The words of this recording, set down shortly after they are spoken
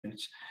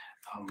minutes.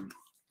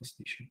 That's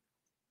the issue.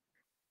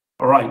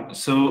 All right,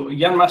 so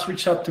Jan Mas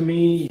reached out to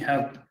me, he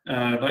had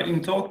a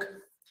lightning talk.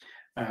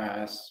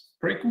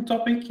 Pretty cool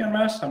topic, Jan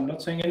Mas. I'm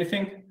not saying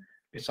anything.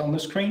 It's on the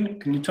screen.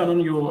 Can you turn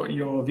on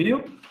your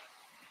video?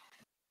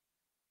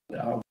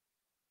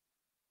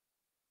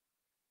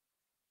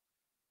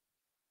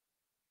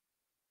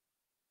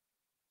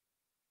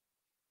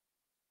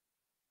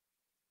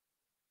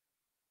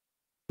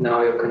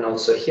 Now you can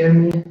also hear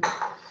me.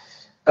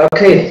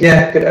 Okay,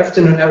 yeah, good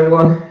afternoon,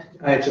 everyone.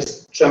 I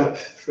just jumped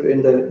through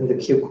in the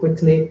queue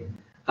quickly.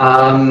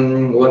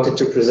 Wanted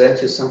to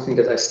present you something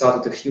that I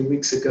started a few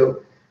weeks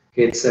ago.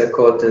 It's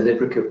called the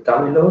LibreCube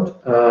download.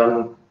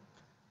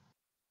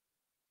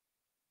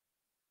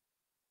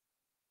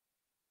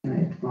 I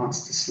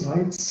advance the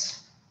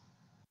slides.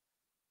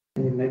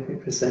 Can you make me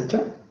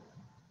presenter?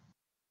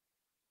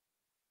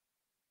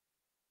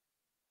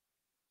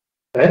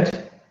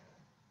 Right.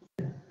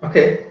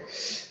 Okay.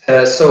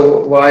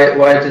 So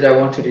why did I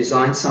want to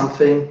design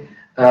something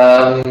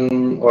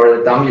or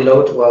a dummy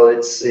load? Well,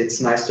 it's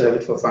nice to have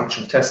it for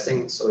functional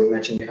testing. So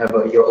imagine you have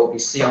your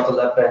OBC on the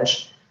lab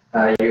bench.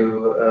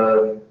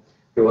 You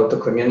want to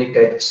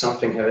communicate with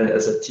something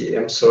as a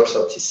TM source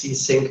or TC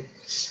sync.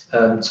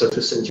 So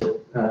to send your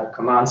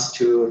commands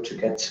to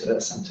get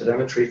some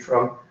telemetry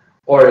from,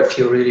 or if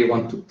you really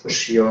want to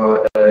push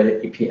your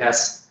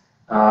EPS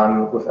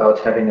without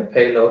having a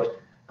payload,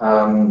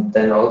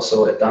 then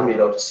also a dummy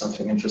load is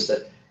something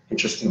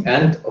interesting.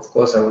 And of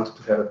course, I wanted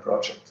to have a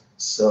project.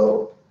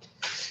 So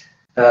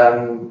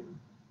there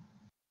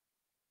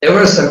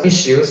were some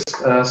issues,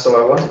 so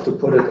I wanted to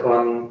put it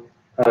on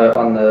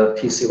the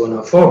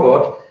PC104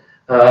 board,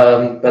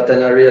 but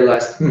then I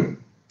realized,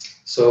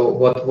 so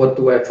what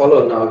do I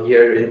follow now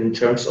here in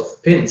terms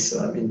of pins?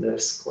 I mean,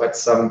 there's quite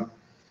some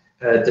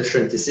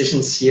different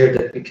decisions here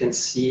that we can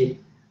see.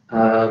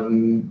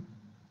 And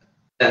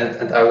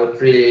I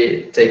would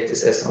really take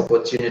this as an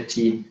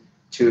opportunity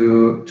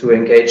to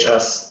engage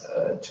us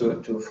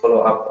to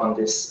follow up on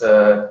this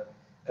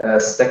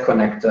stack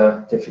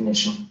connector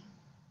definition.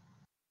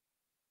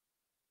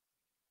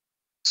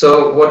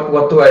 So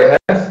what do I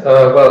have?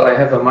 Well, I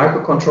have a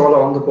microcontroller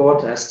on the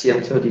board,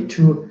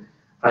 STM32.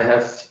 I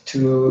have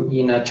two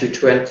ENA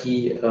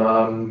 220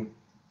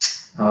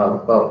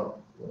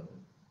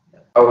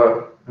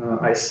 power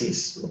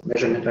ICs,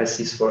 measurement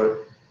ICs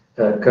for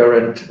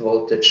current,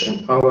 voltage,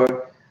 and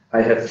power.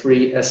 I have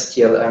 3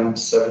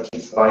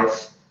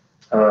 STLM75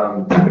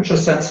 temperature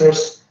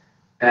sensors,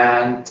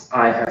 and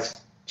I have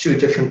 2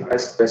 different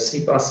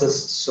I2C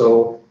buses.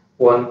 So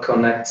one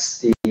connects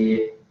the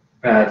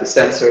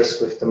sensors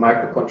with the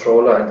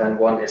microcontroller, and then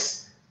one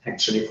is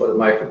actually for the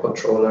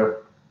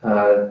microcontroller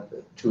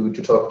to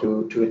talk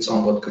to its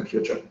onboard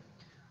computer.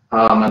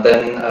 And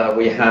then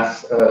we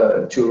have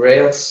 2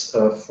 rails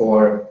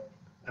for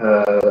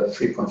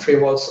 3.3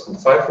 volts and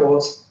 5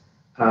 volts.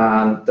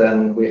 And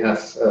then we have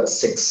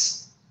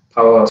 6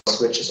 power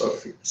switches or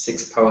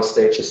 6 power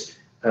stages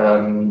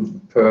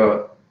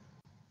per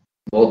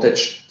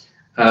voltage.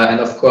 And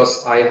of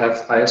course, I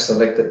have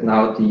selected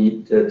now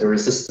the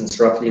resistance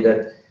roughly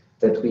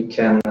that we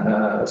can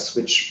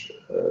switch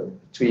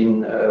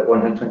between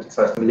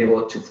 125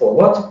 millivolt to 4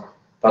 watt.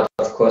 But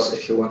of course,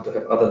 if you want to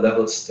have other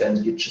levels,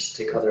 then you just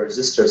take other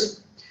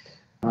resistors.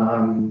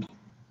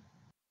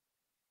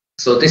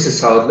 So this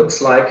is how it looks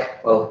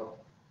like. Well,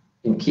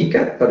 in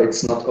KiCad, but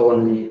it's not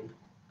only,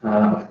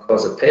 of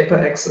course, a paper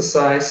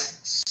exercise.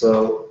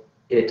 So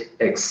it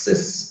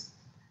exists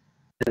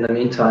in the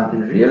meantime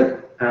in real.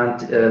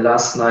 And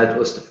last night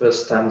was the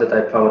first time that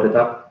I powered it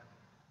up,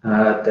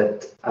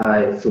 that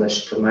I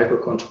flashed the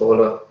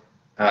microcontroller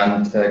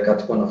and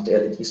got one of the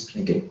LEDs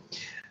blinking.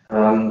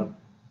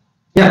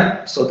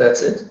 Yeah, so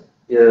that's it.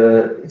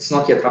 It's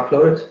not yet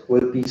uploaded,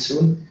 will be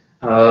soon.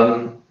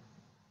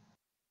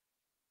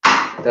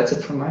 That's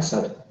it from my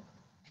side.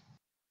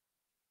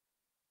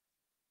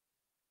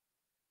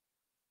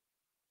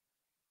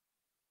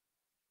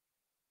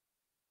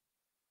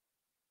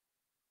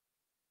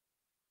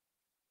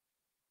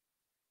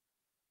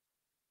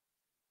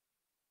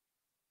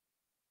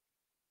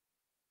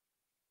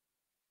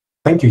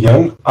 Thank you,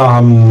 Jan.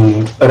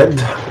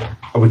 Red,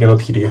 we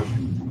cannot hear you.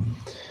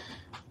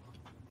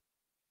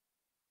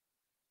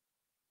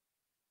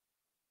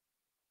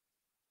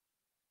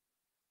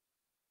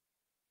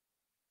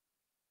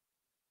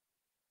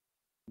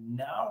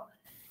 Now,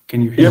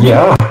 can you hear me?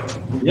 Yeah.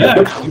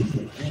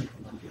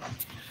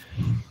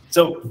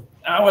 So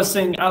I was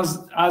saying,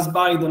 as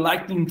by the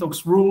Lightning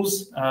Talks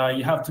rules,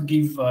 you have to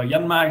give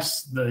Jan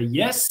Mas the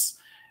yes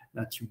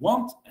that you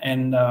want,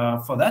 and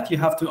for that you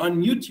have to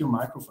unmute your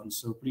microphone.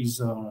 So please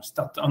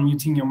start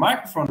unmuting your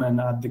microphone, and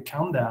at the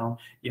countdown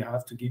you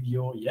have to give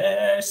your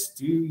yes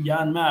to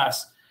Jan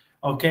Mas.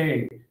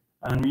 Okay,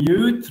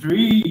 unmute.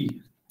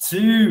 3,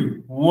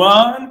 2,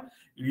 1.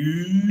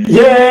 Yes!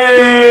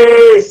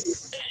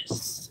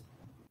 Yes!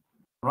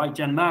 Right,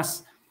 Jan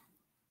Mas,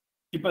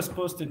 keep us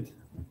posted.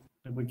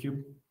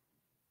 LibreCube.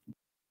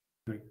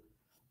 Great.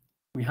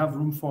 We have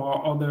room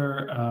for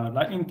other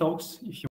lightning talks if you